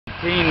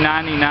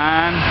1999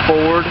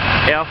 Ford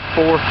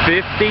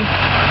F450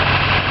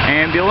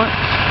 ambulance.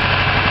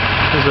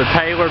 There's a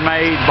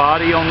tailor-made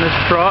body on this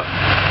truck.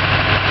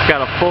 It's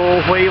got a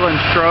full wheel and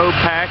strobe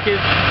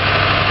package,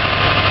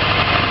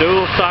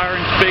 dual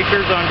siren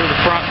speakers under the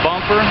front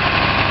bumper,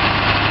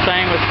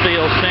 stainless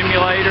steel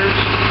simulators.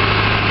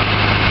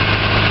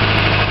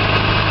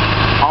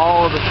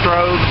 All of the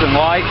strobes and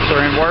lights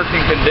are in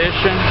working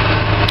condition.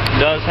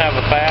 It does have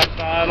a fast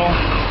idle.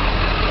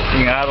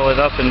 You can idle it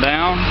up and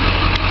down.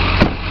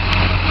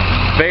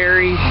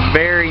 Very,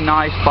 very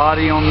nice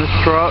body on this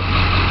truck.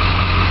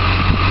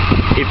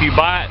 If you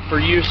buy it for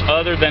use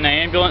other than an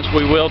ambulance,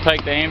 we will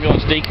take the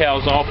ambulance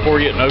decals off for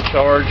you at no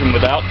charge and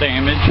without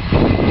damage.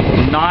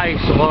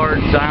 Nice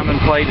large diamond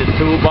plated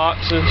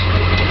toolboxes,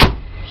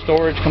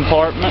 storage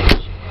compartments.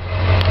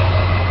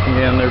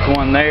 Again, there's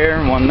one there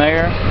and one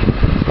there.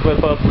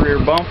 Flip up rear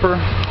bumper.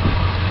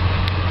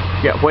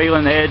 You got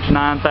Whelen Edge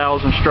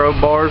 9000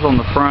 strobe bars on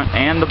the front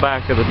and the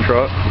back of the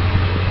truck.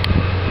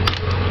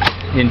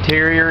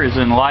 Interior is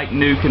in like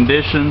new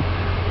condition.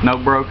 No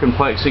broken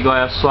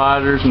plexiglass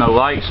sliders, no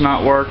lights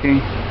not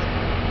working.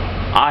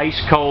 Ice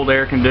cold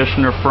air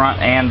conditioner front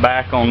and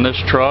back on this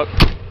truck.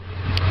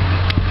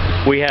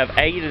 We have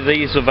 8 of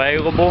these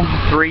available,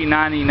 3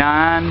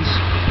 99s,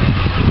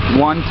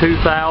 1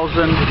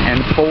 2000,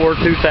 and 4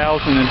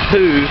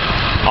 2002s,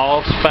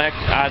 all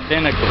spec'd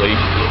identically.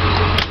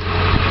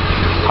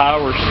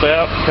 Power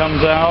step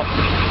comes out.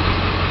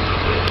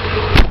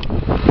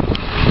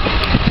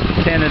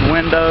 Tinted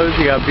windows,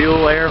 you got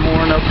Buell air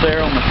horn up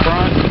there on the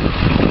front.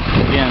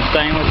 Again,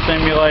 stainless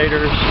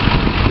simulators,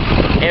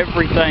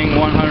 everything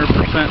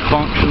 100%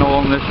 functional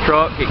on this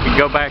truck. It could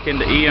go back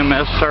into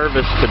EMS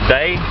service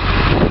today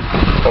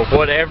or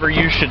whatever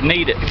you should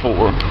need it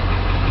for.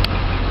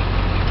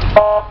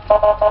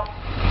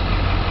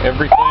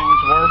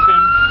 Everything's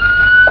working.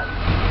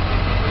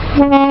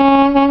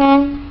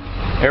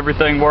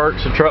 Everything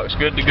works, the truck's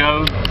good to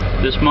go.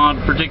 This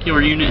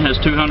particular unit has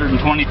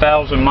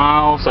 220,000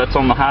 miles. That's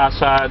on the high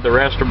side. The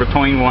rest are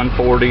between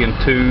 140 and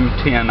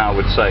 210, I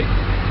would say.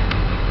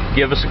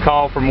 Give us a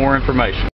call for more information.